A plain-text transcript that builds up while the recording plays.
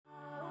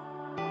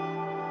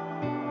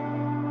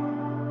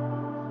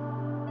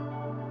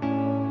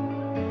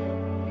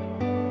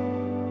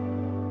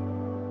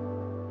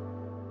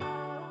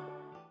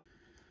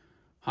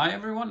Hi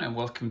everyone and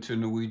welcome to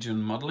Norwegian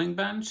Modeling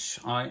Bench.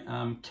 I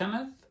am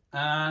Kenneth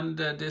and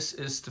this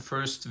is the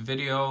first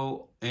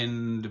video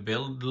in the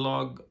build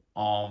log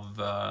of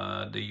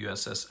the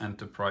USS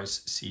Enterprise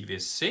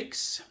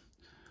CV-6.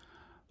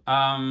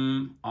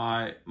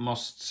 I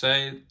must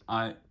say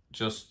I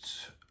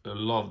just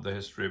love the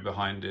history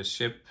behind this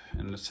ship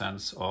in the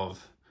sense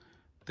of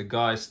the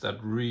guys that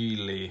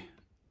really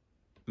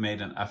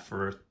made an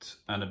effort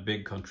and a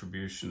big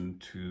contribution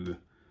to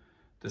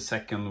the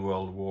Second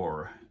World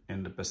War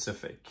in the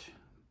Pacific.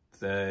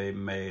 They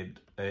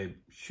made a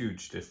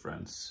huge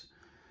difference.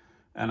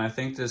 And I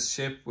think this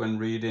ship, when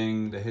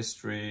reading the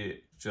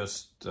history,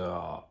 just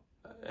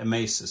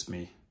amazes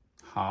me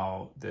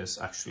how this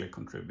actually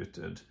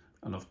contributed,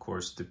 and of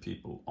course the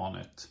people on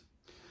it.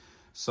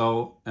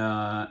 So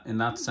in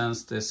that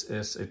sense, this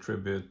is a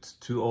tribute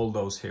to all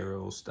those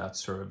heroes that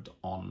served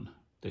on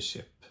the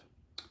ship.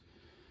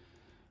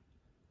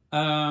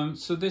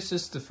 So this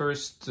is the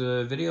first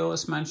video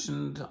as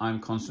mentioned. I'm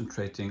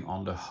concentrating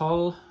on the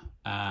hull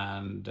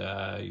and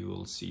you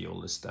will see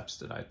all the steps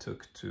that I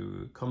took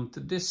to come to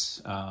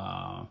this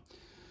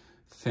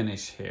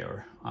finish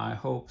here. I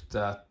hope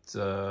that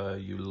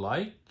you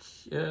like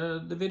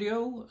the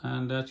video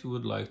and that you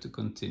would like to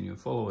continue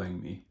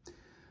following me.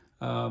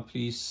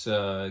 Please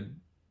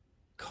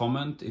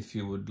comment if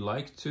you would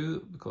like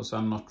to, because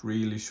I'm not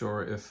really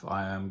sure if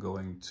I am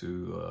going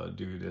to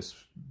do this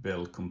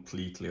build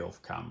completely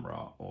off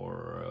camera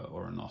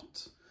or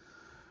not.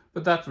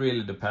 But that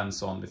really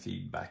depends on the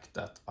feedback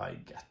that I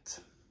get.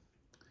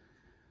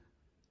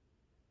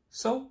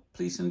 So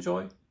please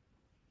enjoy.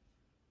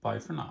 Bye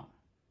for now.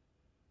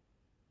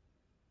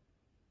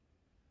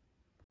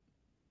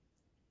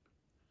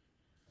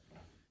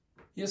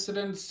 Yes, so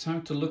then it's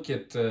time to look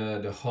at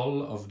the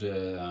hull of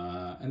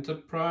the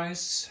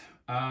Enterprise.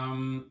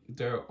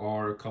 There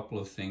are a couple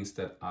of things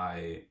that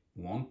I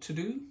want to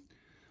do,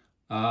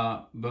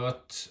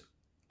 but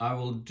I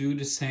will do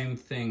the same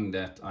thing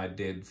that I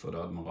did for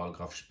the Admiral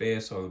Graf Spee,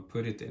 so I will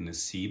put it in a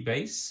sea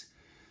base.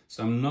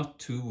 So I'm not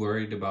too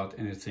worried about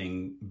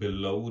anything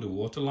below the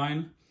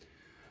waterline.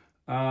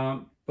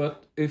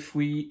 But if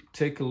we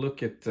take a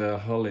look at the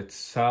hull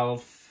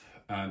itself,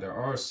 there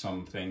are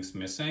some things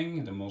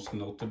missing. The most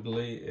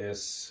notably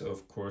is,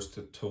 of course,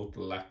 the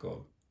total lack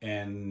of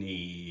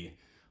any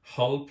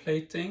hull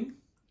plating.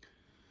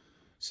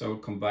 So I'll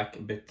come back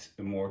a bit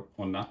more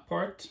on that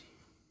part.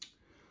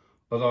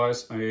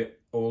 Otherwise, I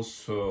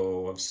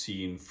also have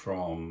seen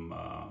from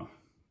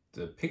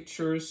the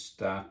pictures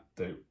that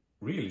there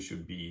really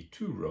should be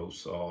 2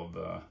 rows of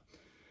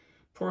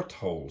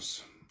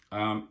portholes.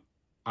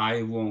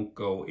 I won't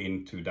go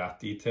into that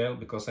detail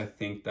because I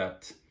think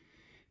that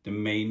the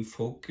main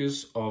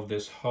focus of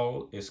this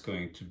hull is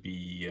going to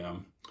be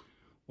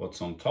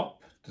what's on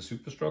top, the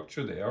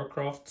superstructure, the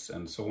aircrafts,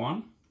 and so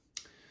on.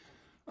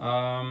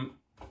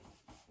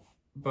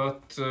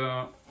 But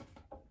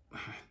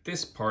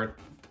this part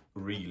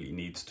really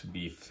needs to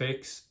be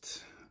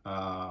fixed.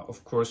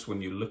 Of course,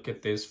 when you look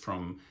at this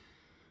from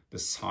the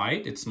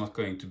side, it's not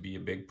going to be a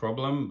big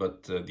problem,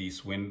 but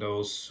these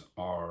windows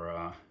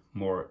are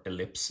more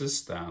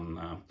ellipses than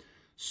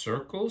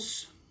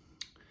circles.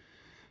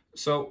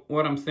 So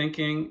what I'm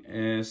thinking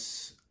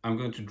is I'm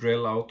going to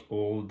drill out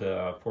all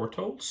the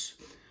portholes.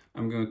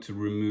 I'm going to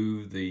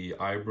remove the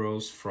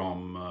eyebrows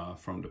from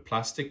the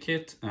plastic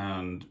kit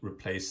and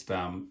replace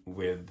them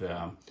with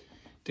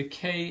the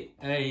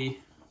KA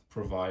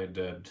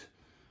provided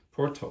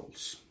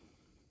portholes.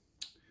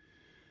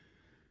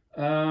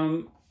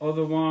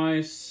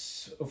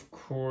 Otherwise, of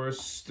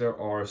course, there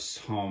are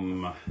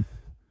some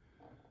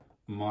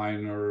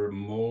minor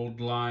mold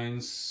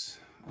lines.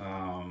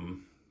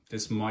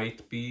 This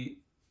might be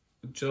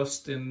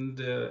just in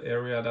the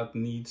area that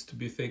needs to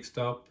be fixed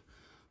up,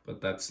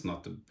 but that's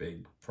not a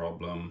big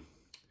problem,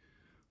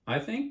 I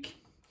think.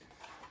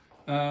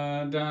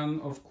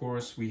 Then, of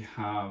course, we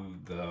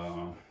have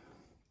the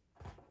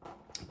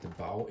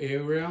bow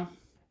area,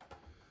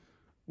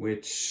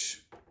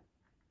 which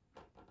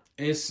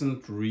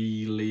isn't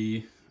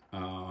really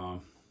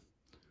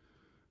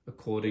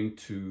according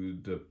to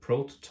the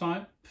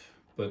prototype,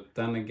 but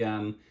then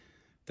again,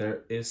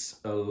 there is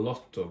a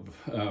lot of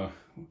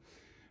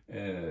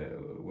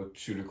what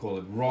should you call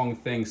it, wrong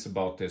things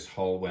about this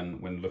hull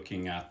when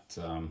looking at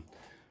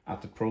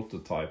the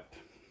prototype.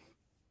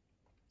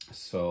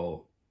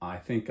 So I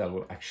think I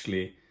will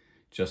actually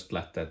just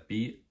let that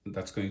be.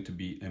 That's going to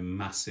be a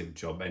massive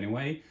job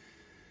anyway.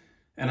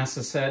 And as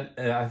I said,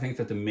 I think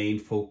that the main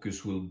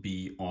focus will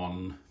be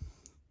on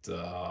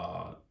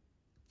the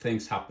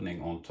things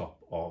happening on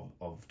top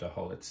of the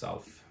hull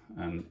itself,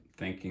 and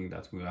thinking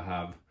that we'll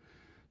have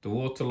the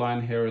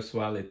waterline here as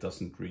well. It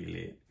doesn't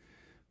really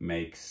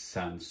make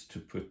sense to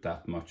put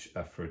that much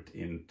effort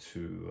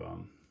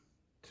into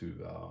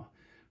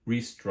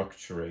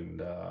restructuring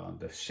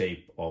the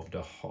shape of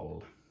the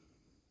hull.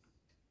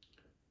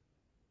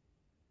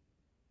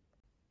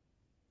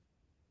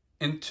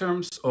 In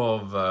terms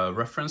of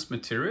reference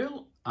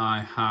material,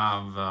 I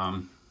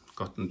have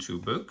gotten 2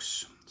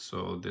 books.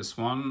 So this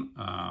one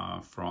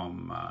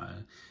from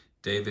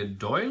David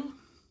Doyle.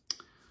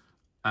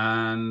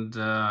 And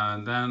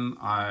then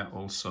I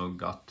also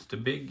got the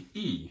Big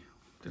E.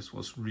 This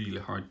was really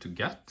hard to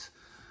get.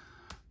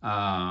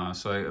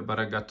 But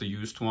I got the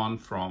used one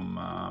from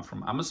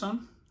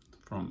Amazon,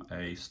 from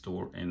a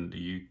store in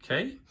the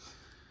UK.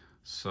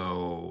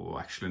 So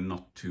actually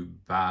not too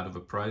bad of a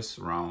price,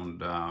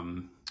 around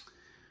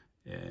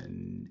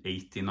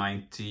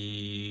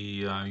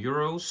 80-90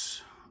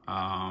 euros.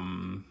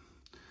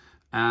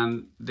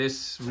 And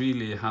this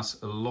really has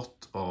a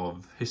lot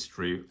of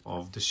history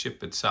of the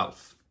ship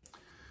itself.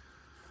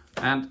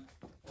 And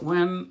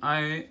when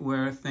I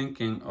were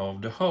thinking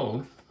of the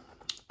hull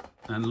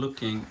and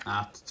looking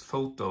at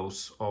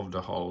photos of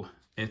the hull,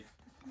 it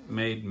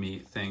made me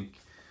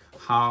think,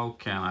 how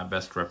can I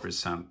best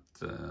represent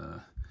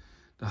the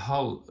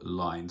hull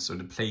lines or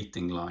the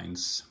plating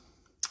lines?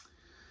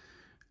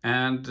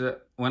 And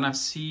when I've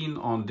seen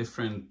on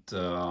different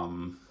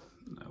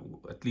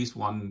at least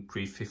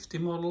 350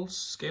 models,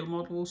 scale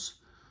models,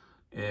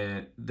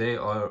 they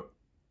are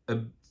a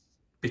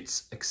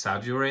bit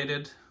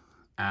exaggerated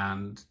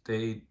and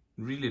they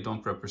really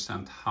don't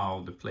represent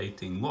how the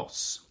plating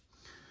was.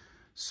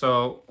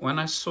 So when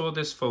I saw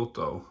this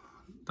photo,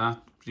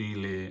 that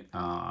really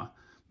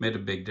made a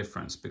big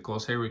difference,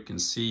 because here we can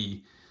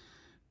see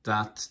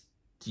that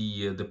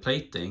the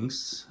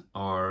platings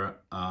are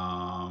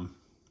on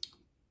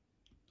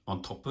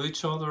top of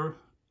each other,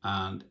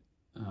 and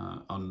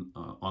on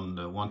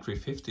the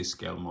 1/350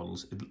 scale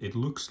models, it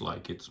looks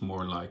like it's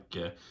more like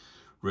a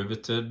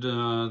riveted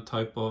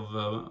type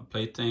of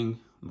plating.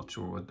 I'm not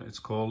sure what it's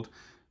called.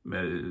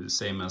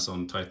 Same as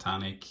on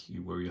Titanic,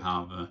 where you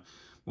have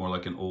more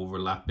like an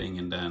overlapping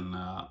and then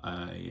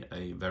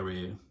a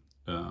very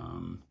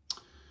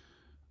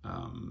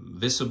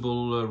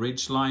visible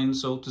ridge line,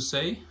 so to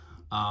say.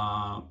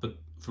 But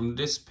from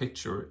this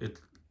picture,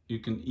 you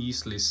can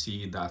easily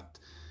see that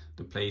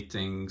the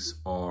platings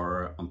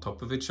are on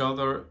top of each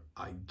other.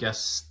 I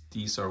guess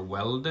these are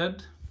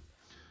welded,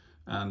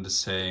 and the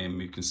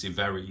same you can see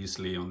very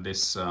easily on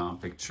this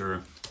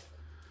picture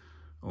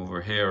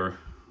over here,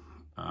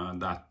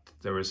 that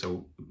there is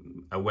a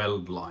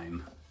weld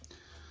line.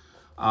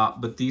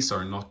 But these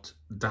are not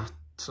that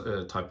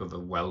type of a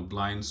weld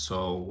line,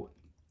 so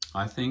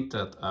I think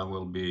that I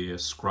will be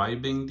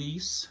scribing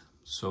these.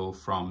 So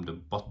from the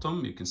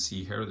bottom, you can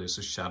see here there's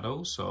a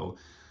shadow, so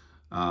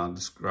the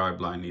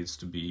scribe line needs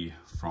to be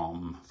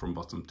from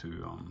bottom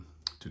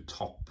to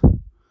top.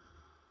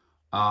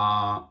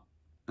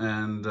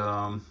 And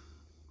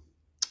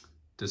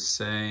the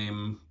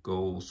same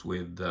goes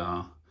with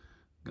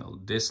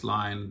this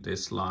line,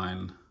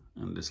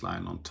 and this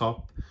line on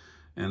top.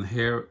 And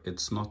here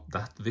it's not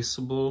that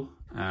visible,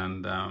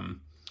 and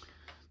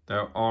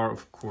there are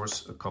of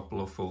course a couple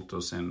of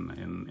photos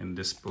in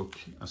this book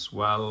as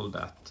well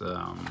that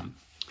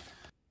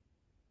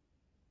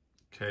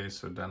okay,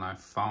 so then I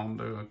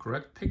found a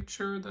correct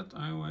picture that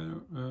I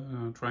were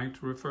trying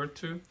to refer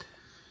to.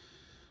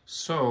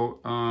 So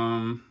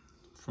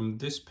from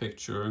this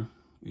picture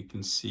we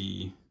can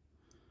see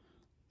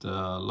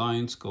the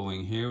lines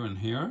going here and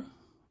here,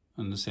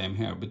 and the same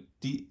here, but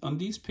on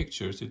these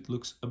pictures it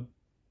looks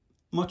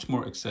much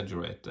more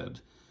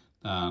exaggerated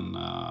than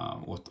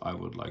what I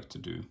would like to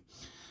do.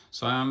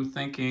 So I'm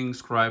thinking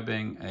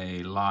scribing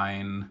a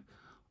line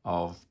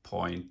of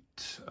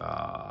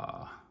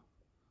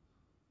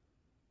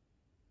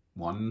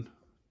 0.1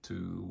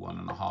 to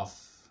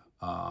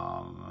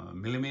 1.5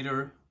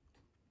 millimeter.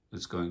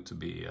 It's going to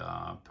be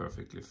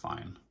perfectly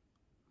fine.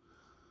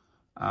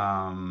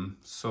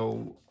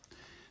 So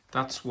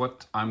that's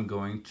what I'm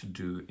going to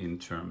do in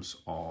terms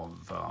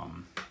of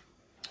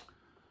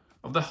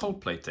the hull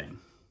plating.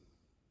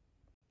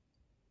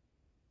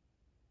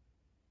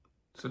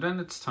 So then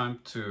it's time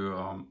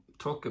to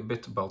talk a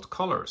bit about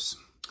colors.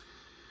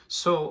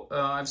 So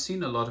I've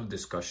seen a lot of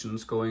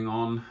discussions going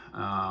on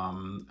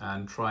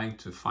and trying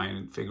to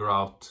figure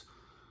out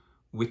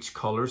which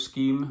color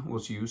scheme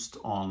was used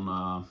on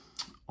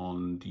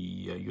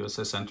the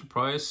USS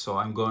Enterprise. So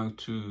I'm going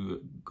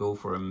to go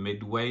for a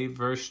midway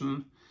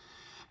version,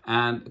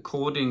 and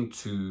according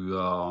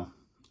to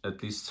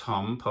at least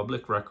some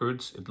public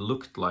records, it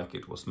looked like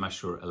it was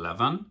measure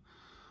 11.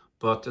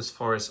 But as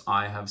far as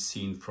I have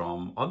seen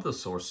from other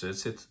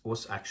sources, it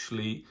was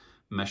actually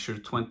measure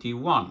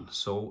 21.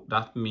 So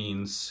that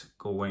means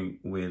going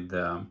with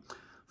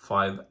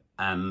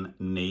 5N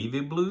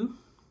navy blue.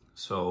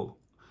 So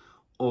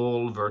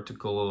all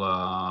vertical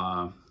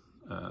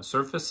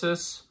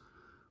surfaces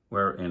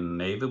were in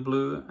navy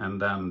blue, and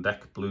then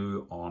deck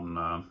blue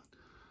on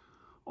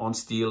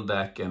steel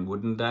deck and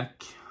wooden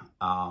deck.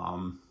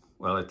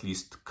 Well, at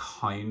least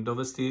kind of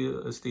a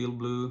steel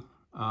blue.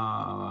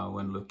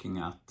 When looking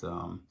at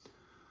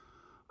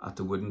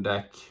the wooden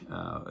deck,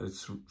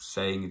 it's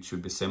saying it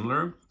should be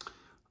similar.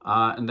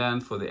 And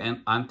then for the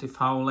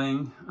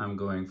anti-fouling, I'm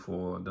going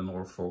for the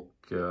Norfolk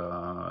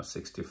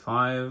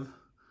 65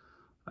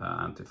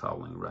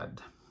 anti-fouling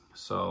red.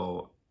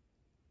 So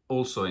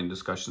also in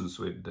discussions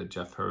with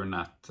Jeff Hearn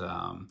at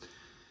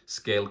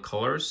scale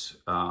colors.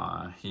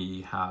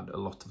 He had a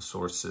lot of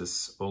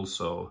sources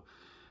also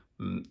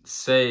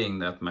saying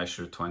that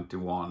measure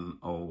 21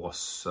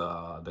 was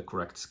the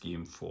correct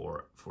scheme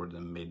for the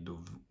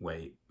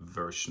midway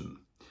version.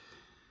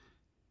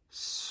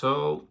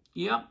 So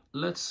yeah,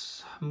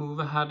 let's move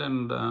ahead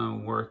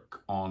and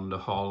work on the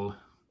hull,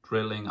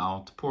 drilling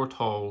out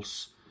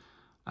portholes,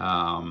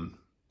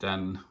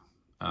 then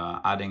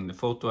adding the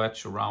photo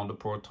etch around the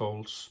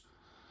portholes.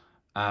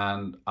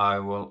 And I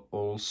will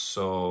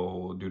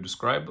also do the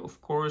scribe, of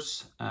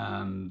course,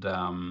 and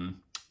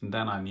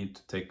then I need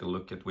to take a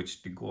look at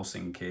which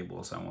degaussing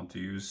cables I want to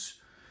use.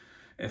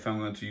 If I'm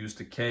going to use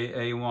the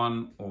KA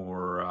one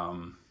or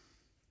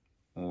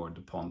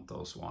the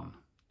Pontos one.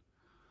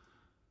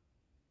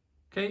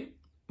 Okay,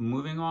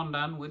 moving on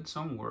then with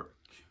some work.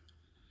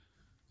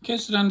 Okay,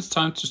 so then it's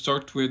time to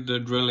start with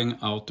drilling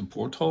out the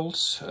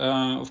portholes.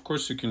 Of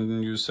course, you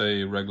can use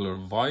a regular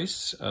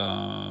vise.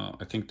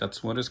 I think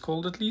that's what it's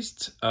called at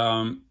least.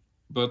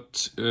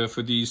 But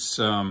for these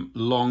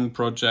long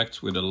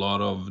projects with a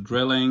lot of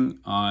drilling,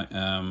 I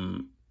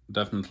am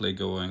definitely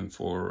going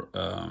for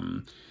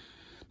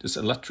this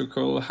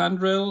electrical hand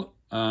drill.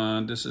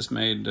 This is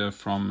made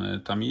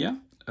from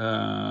Tamiya,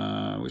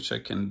 which I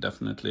can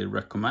definitely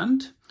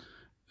recommend.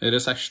 It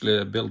is actually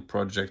a build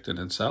project in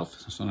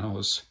itself, so that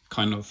was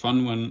kind of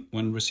fun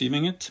when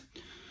receiving it.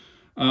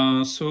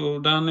 So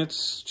then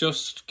it's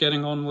just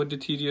getting on with the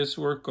tedious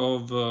work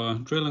of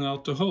drilling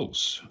out the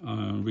holes.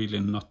 Really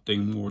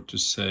nothing more to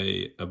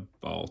say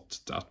about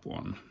that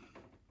one.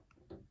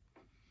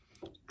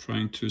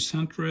 Trying to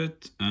center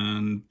it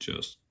and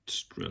just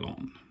drill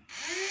on.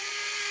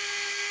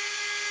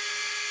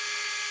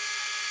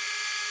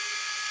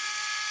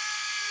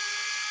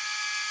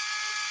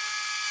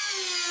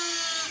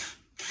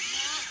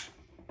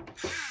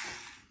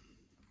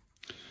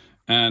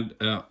 And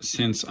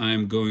since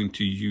I'm going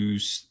to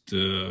use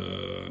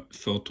the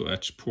photo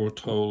etch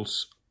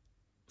portholes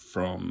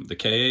from the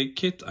KA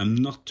kit, I'm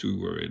not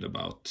too worried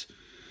about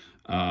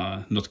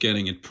not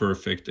getting it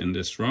perfect in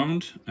this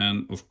round.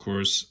 And of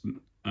course,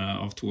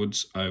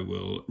 afterwards I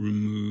will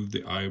remove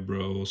the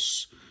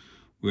eyebrows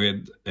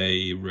with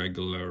a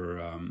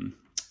regular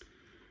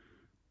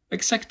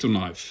X-Acto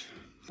knife.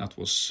 That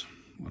was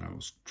what I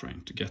was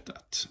trying to get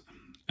at.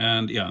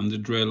 And yeah, and the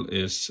drill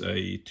is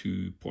a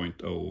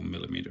 2.0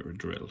 millimeter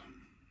drill.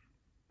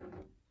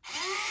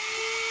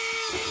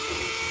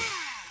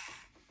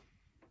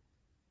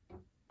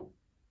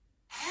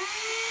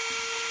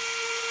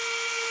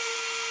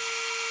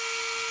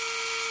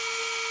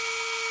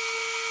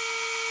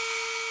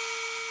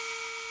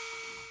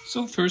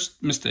 So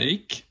first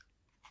mistake,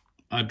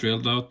 I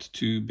drilled out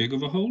too big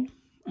of a hole,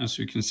 as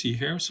you can see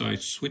here. So I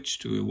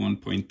switched to a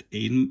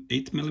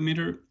 1.8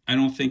 millimeter. I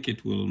don't think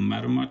it will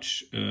matter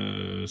much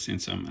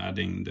since I'm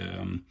adding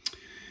the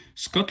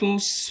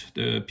scuttles,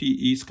 the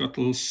PE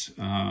scuttles.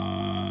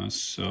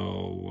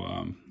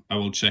 So I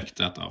will check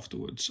that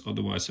afterwards.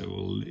 Otherwise I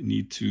will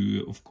need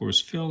to, of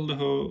course, fill the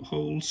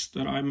holes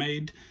that I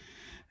made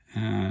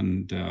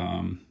and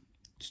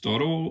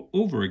start all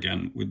over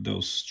again with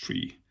those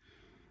three.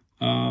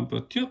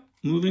 But yeah,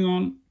 moving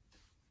on.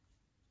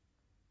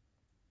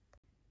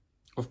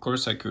 Of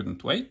course, I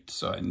couldn't wait,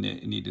 so I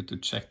needed to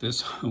check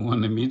this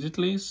one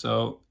immediately.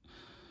 So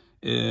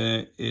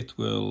it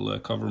will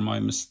cover my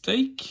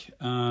mistake,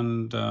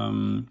 and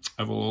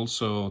I will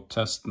also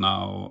test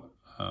now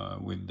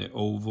with the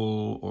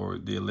oval or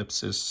the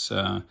ellipsis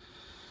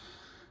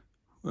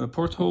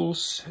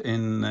portholes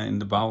in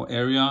the bow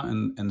area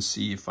and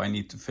see if I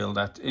need to fill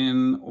that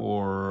in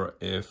or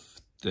if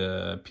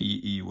the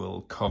PE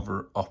will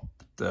cover up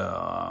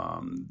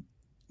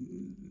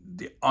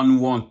the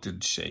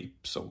unwanted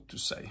shape, so to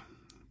say.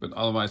 But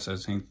otherwise I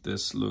think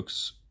this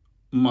looks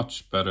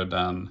much better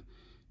than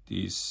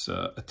these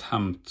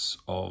attempts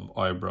of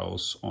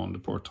eyebrows on the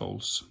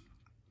portholes.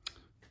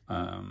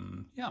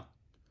 Yeah.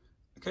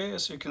 Okay,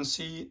 as you can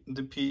see,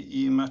 the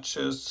PE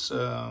matches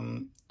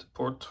the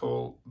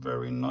porthole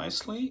very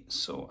nicely.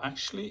 So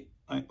actually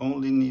I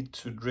only need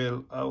to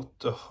drill out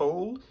the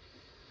hole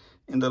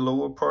in the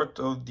lower part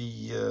of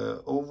the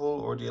oval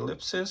or the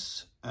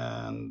ellipsis,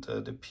 and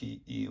the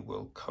PE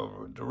will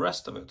cover the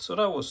rest of it. So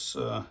that was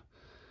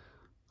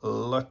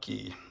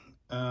lucky.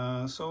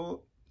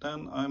 So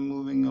then I'm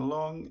moving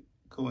along,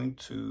 going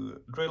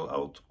to drill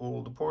out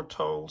all the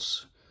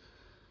portholes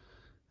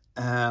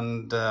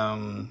and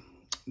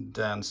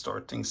then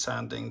starting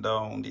sanding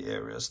down the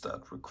areas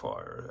that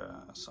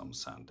require some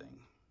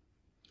sanding.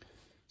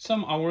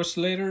 Some hours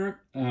later,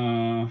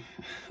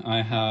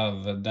 I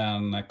have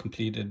then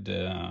completed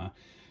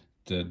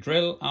the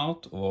drill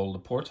out of all the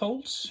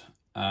portholes.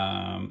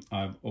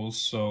 I've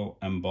also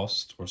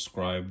embossed or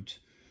scribed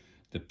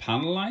the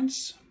panel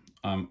lines.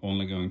 I'm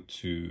only going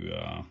to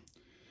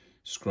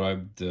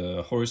scribe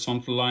the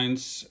horizontal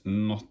lines,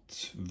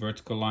 not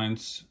vertical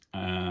lines.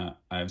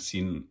 I've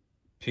seen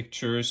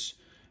pictures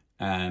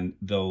and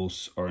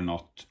those are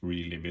not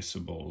really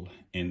visible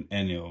in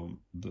any of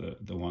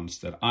the ones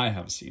that I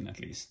have seen, at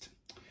least.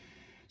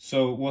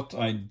 So what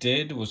I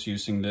did was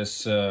using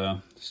this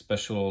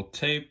special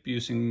tape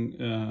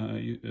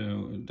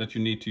that you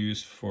need to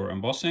use for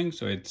embossing.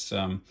 So it's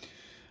a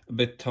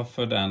bit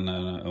tougher than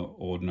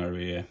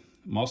ordinary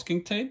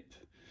masking tape,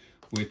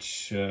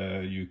 which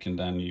you can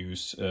then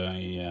use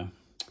a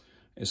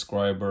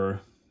scriber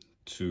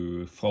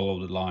to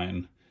follow the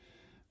line,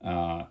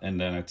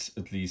 and then it's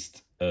at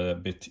least a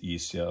bit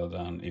easier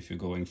than if you're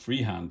going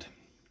freehand.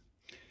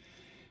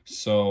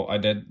 So I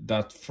did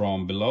that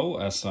from below,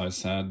 as I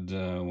said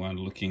when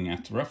looking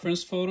at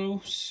reference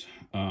photos.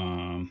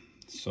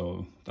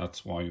 So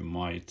that's why you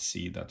might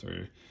see that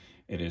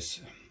it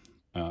is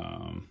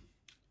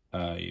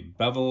a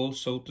bevel,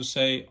 so to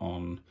say,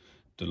 on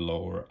the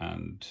lower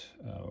end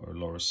or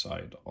lower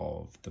side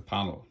of the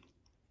panel.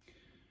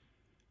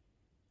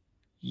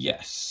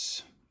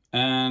 Yes,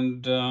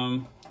 and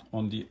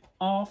on the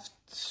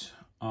aft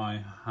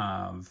I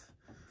have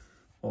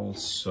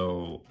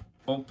also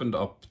opened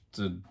up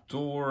the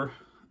door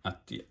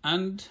at the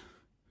end,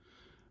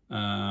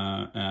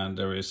 and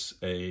there is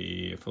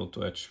a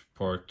photo etch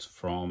part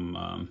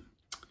from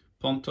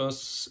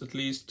Pontos, at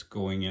least,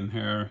 going in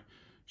here,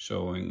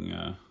 showing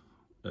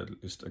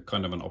at least a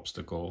kind of an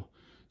obstacle,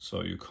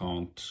 so you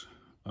can't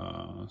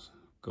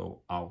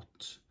go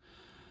out.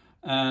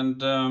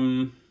 And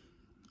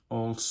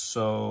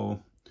also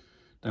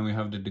then we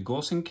have the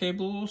degaussing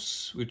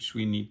cables, which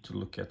we need to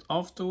look at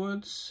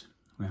afterwards.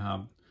 We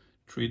have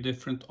 3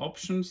 different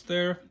options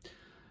there.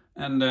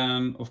 And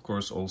then, of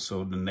course,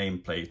 also the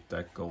nameplate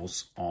that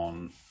goes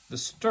on the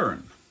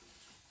stern.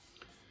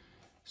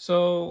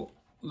 So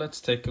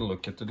let's take a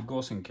look at the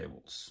degaussing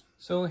cables.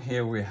 So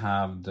here we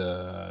have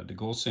the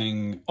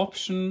degaussing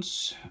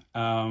options.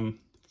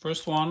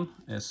 First one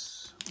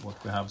is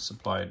what we have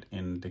supplied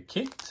in the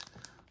kit.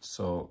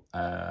 So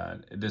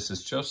this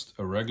is just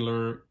a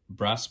regular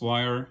brass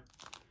wire,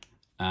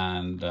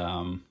 and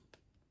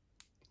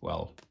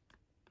well,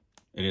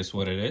 it is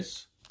what it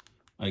is.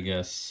 I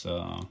guess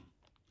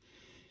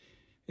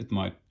it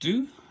might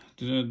do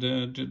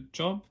the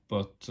job,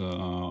 but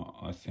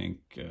I think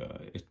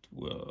it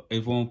will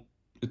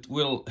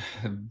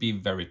be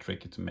very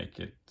tricky to make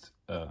it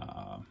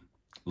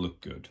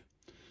look good.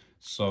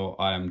 So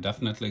I am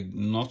definitely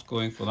not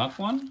going for that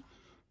one,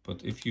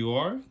 but if you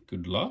are,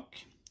 good luck.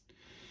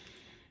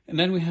 And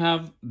then we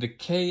have the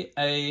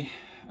KA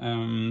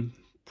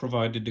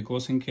provided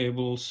degaussing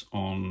cables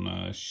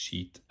on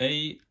sheet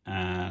A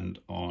and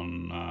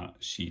on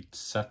sheet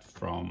Z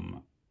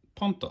from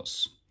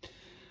Pontos.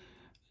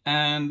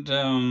 And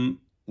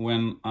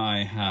when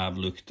I have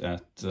looked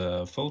at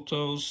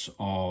photos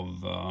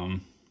of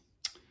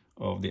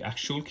the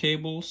actual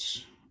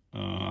cables,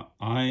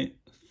 I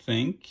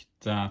think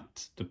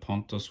that the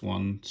Pontos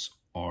ones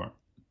are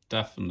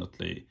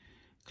definitely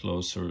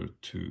closer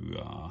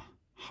to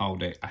how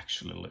they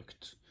actually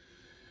looked.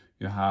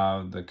 You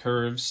have the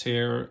curves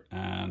here,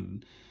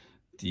 and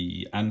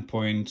the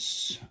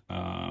endpoints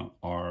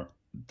are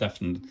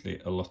definitely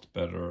a lot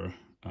better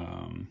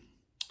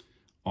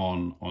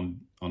on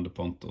the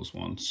Pontos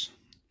ones,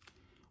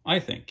 I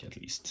think, at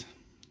least.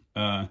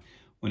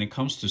 When it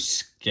comes to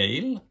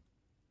scale,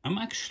 I'm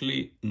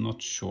actually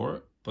not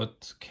sure,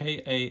 but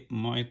KA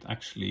might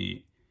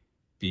actually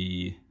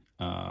be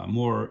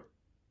more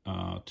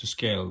to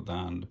scale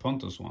than the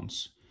Pontos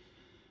ones.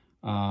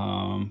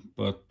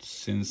 But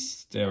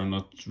since they're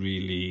not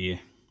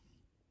really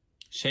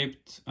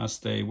shaped as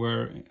they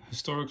were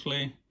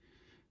historically,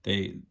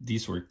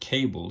 these were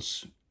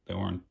cables. They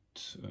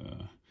weren't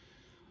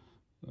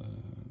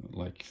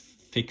like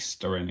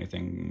fixed or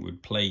anything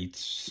with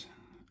plates.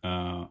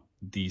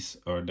 These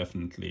are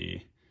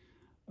definitely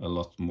a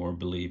lot more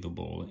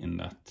believable in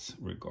that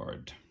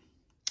regard.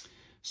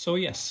 So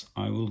yes,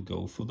 I will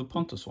go for the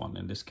Pontos one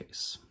in this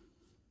case.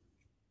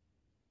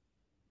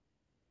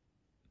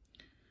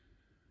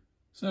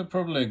 So there are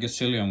probably a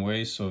gazillion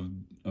ways of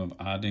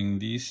adding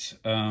these.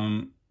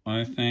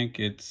 I think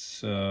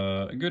it's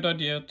a good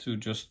idea to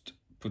just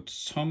put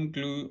some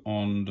glue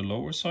on the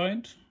lower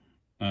side,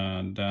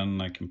 and then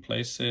I can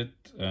place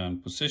it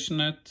and position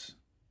it,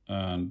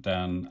 and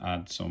then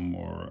add some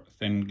more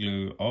thin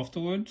glue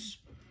afterwards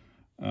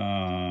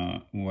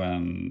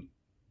when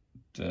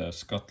the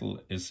scuttle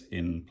is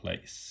in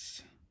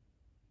place.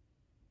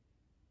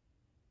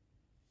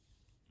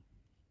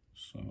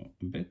 So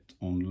a bit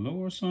on the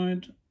lower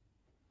side,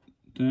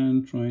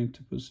 then trying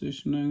to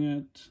positioning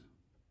it.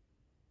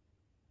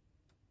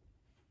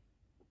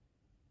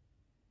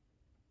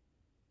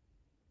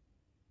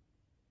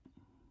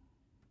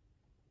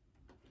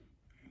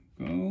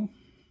 Go.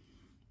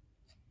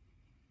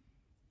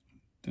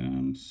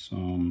 Then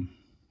some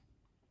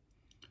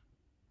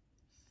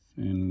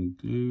thin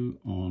glue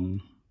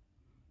on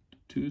the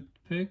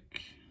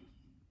toothpick,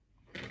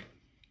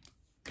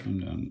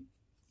 and then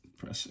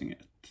pressing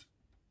it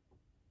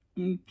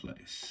in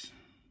place.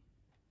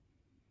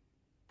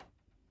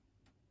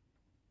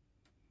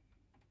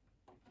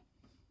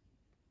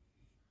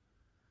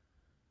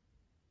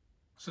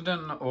 So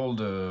then all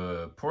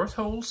the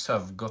portholes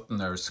have gotten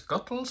their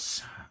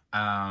scuttles,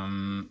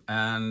 I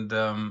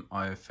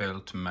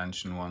failed to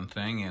mention one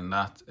thing, and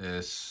that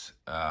is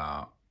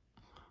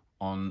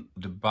on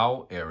the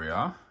bow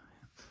area,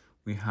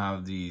 we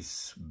have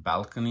these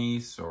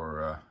balconies,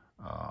 or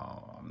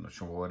I'm not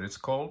sure what it's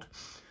called.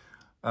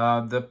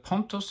 The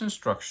Pontos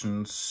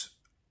instructions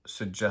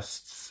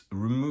suggests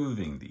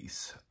removing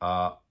these,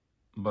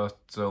 but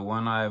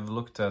when I've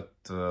looked at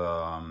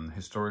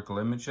historical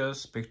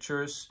images,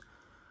 pictures,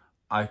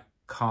 I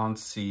can't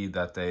see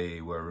that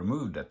they were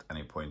removed at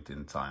any point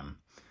in time.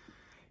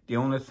 The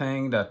only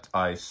thing that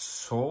I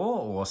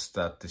saw was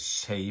that the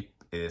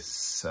shape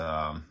is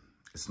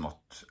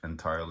not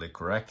entirely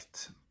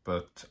correct,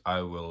 but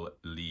I will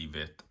leave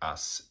it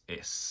as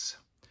is.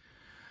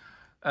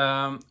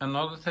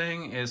 Another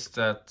thing is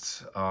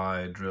that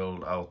I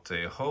drilled out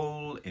a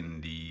hole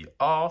in the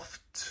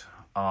aft,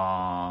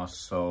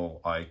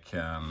 so I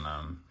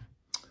can,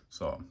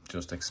 so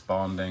just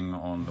expanding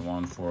on the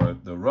one for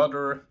the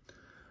rudder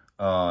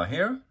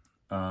here,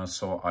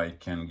 so I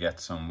can get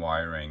some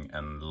wiring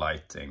and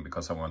lighting,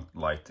 because I want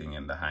lighting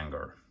in the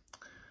hangar.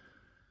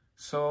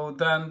 So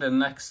then the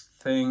next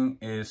thing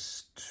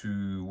is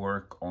to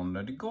work on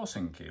the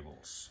degaussing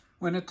cables.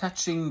 When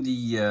attaching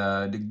the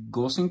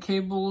degaussing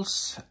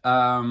cables,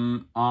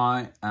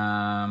 I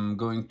am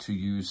going to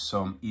use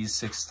some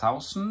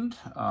E6000,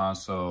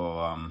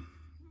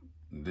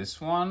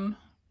 this one,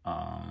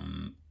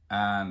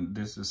 and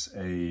this is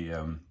a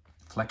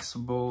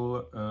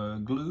flexible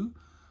glue,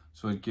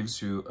 so it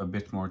gives you a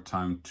bit more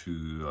time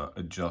to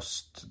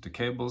adjust the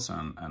cables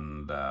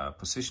and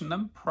position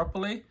them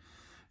properly.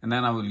 And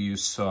then I will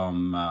use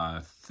some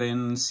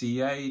thin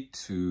CA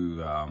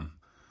to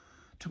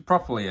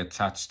properly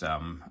attach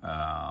them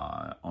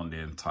on the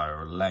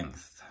entire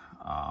length.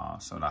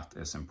 So that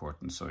is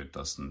important, so it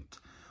doesn't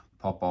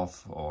pop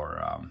off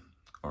or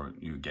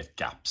you get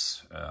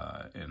gaps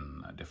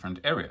in different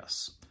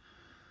areas.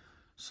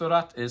 So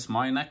that is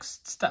my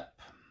next step.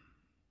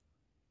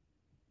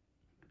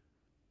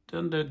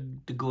 Then the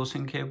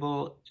degaussing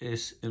cable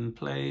is in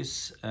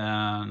place,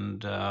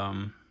 and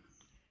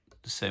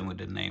the same with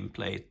the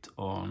nameplate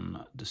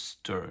on the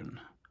stern.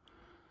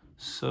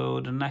 So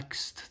the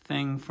next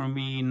thing for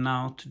me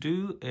now to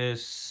do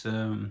is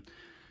to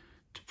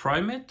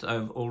prime it.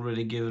 I've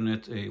already given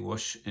it a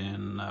wash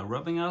in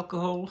rubbing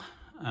alcohol.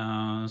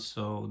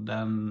 So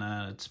then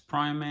it's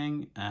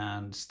priming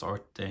and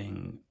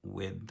starting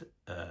with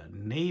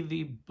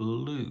navy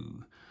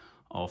blue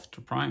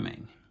after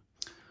priming.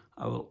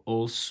 I will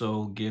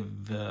also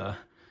give the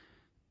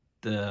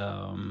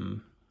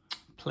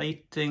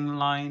plating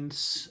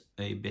lines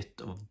a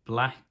bit of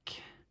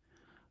black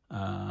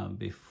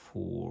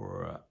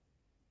before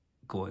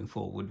going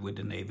forward with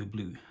the navy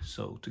blue,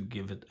 so to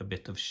give it a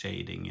bit of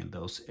shading in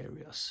those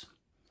areas.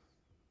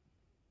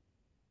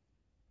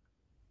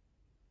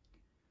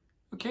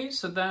 Okay,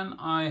 so then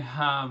I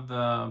have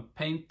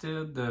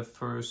painted the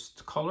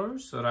first color,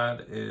 so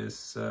that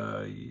is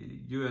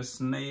US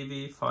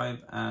Navy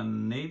 5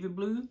 and navy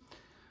blue.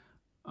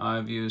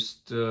 I've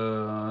used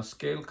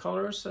scale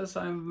colors, as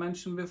I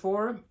mentioned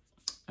before,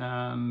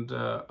 and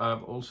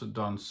I've also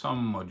done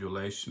some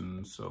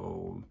modulation,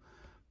 so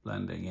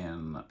blending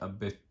in a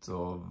bit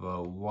of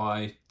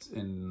white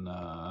in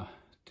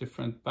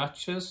different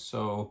batches,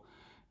 so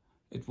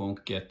it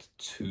won't get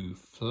too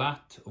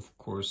flat. Of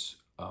course,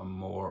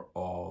 more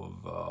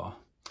of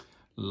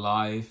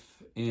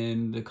life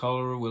in the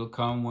color will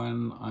come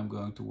when I'm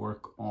going to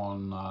work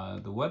on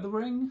the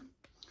weathering.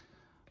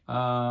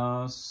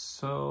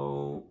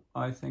 So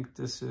I think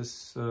this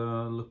is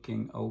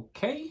looking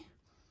okay.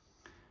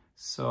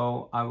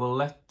 So I will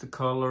let the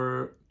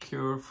color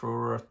cure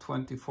for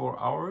 24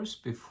 hours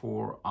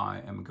before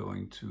I am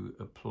going to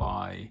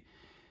apply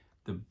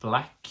the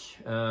black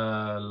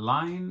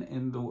line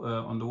in the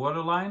on the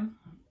waterline.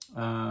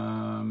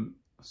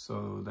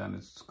 So then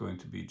it's going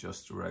to be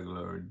just a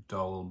regular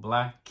dull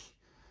black,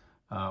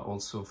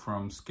 also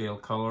from scale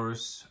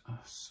colors.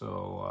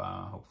 So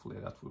hopefully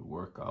that will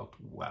work out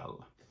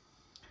well.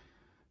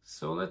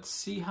 So let's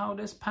see how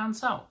this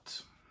pans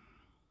out.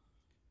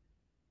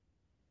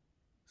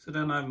 So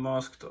then I've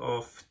masked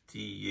off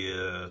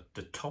the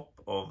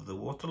top of the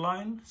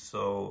waterline,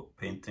 so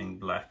painting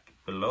black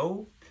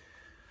below.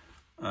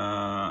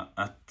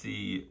 At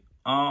the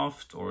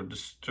aft or the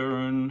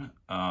stern,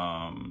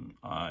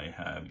 I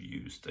have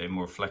used a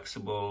more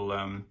flexible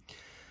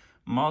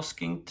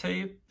masking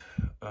tape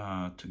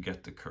to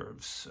get the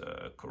curves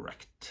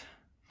correct.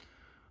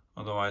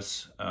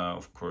 Otherwise,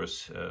 of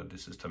course,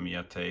 this is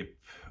Tamiya tape.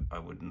 I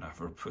would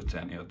never put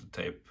any other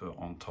tape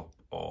on top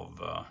of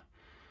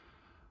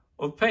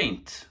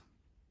paint,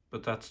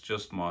 but that's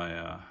just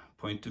my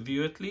point of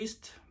view at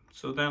least.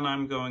 So then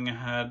I'm going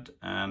ahead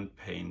and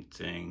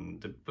painting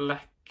the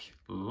black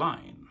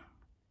line.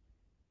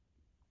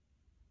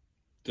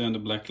 Then the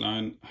black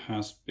line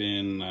has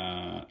been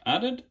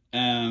added,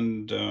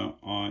 and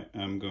I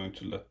am going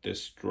to let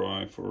this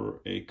dry for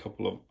a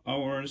couple of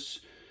hours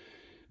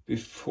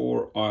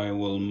before I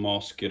will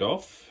mask it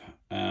off,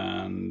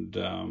 and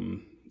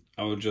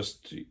I will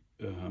just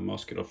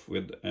mask it off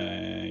with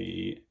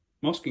a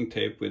masking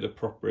tape with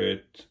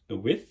appropriate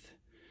width,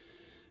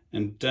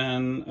 and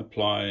then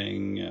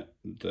applying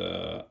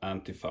the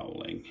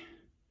anti-fouling.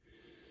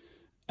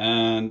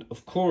 And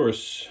of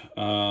course,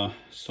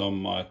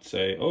 some might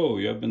say, oh,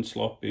 you have been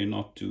sloppy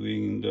not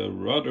doing the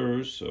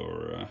rudders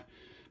or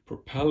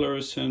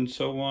propellers and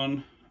so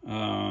on.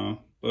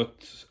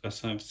 But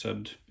as I've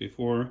said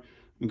before,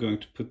 I'm going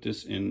to put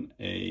this in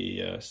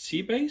a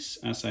C base,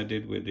 as I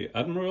did with the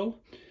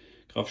Admiral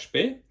Graf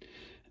Spee.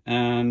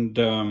 And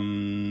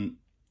then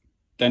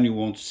you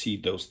won't see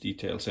those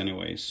details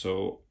anyway.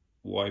 So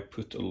why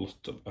put a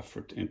lot of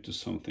effort into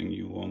something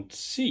you won't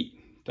see?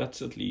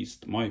 That's at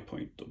least my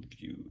point of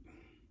view.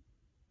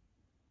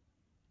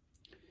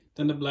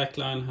 Then the black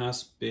line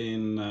has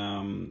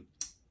been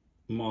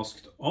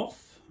masked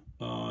off.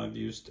 I've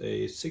used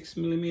a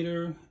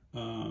 6mm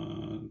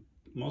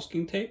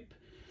masking tape,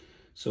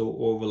 so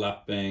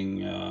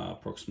overlapping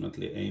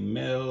approximately 1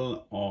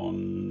 mil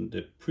on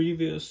the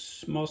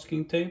previous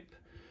masking tape.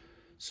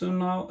 So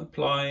now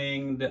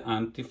applying the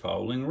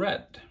anti-fouling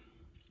red.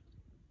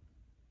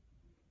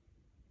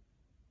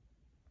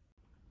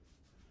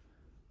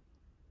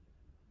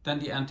 Then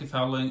the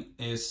anti-fouling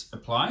is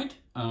applied.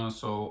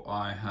 So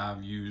I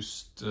have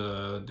used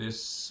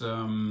this,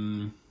 let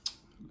me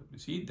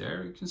see,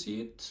 there you can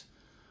see it.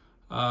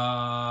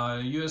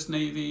 US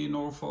Navy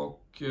Norfolk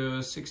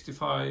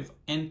 65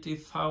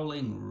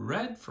 anti-fouling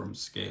red from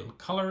Scale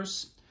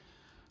Colors.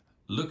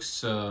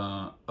 Looks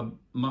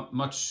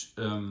much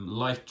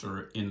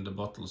lighter in the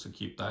bottle, so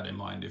keep that in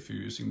mind if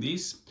you're using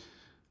these.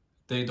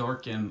 They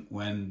darken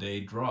when they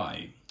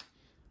dry.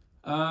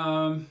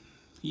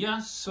 Yeah,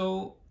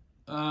 so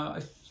I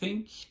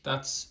think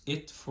that's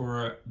it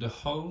for the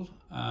hull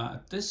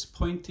at this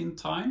point in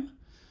time.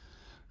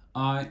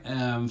 I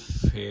am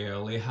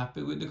fairly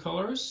happy with the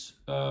colors.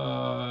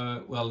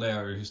 Well, they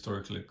are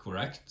historically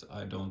correct,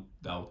 I don't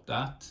doubt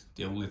that.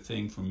 The only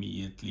thing for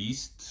me, at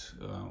least,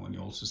 when you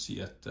also see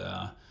at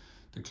the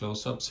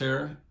close-ups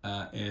here,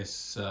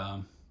 is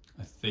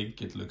I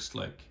think it looks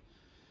like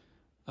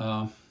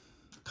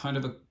kind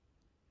of a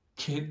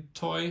kid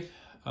toy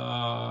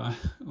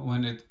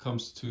when it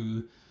comes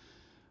to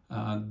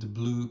the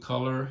blue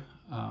color,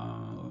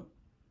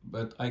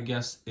 but I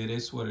guess it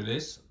is what it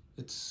is.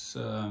 It's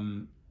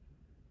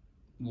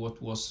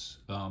what was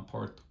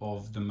part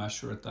of the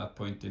measure at that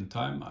point in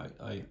time.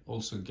 I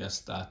also guess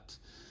that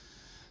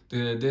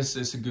this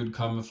is a good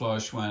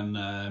camouflage when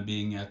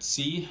being at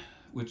sea,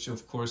 which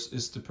of course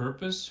is the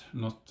purpose,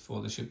 not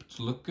for the ship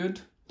to look good.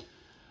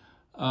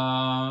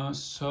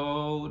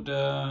 So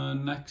the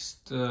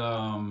next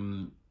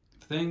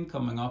thing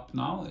coming up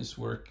now is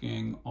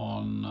working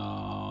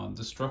on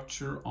the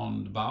structure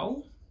on the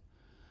bow,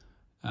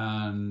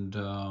 and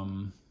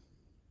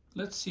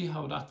let's see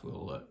how that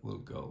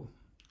will go.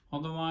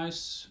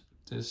 Otherwise,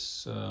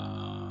 this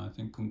I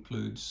think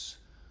concludes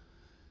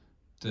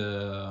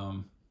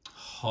the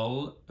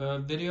hull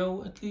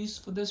video, at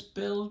least for this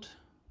build.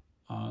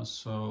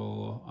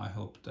 So I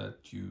hope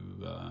that you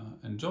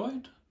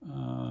enjoyed.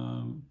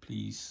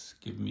 Please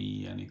give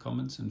me any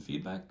comments and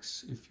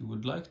feedbacks if you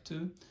would like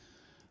to.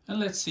 And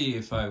let's see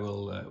if I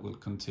will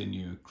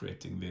continue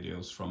creating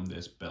videos from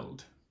this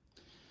build.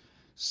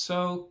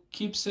 So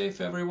keep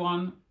safe,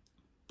 everyone.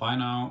 Bye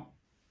now.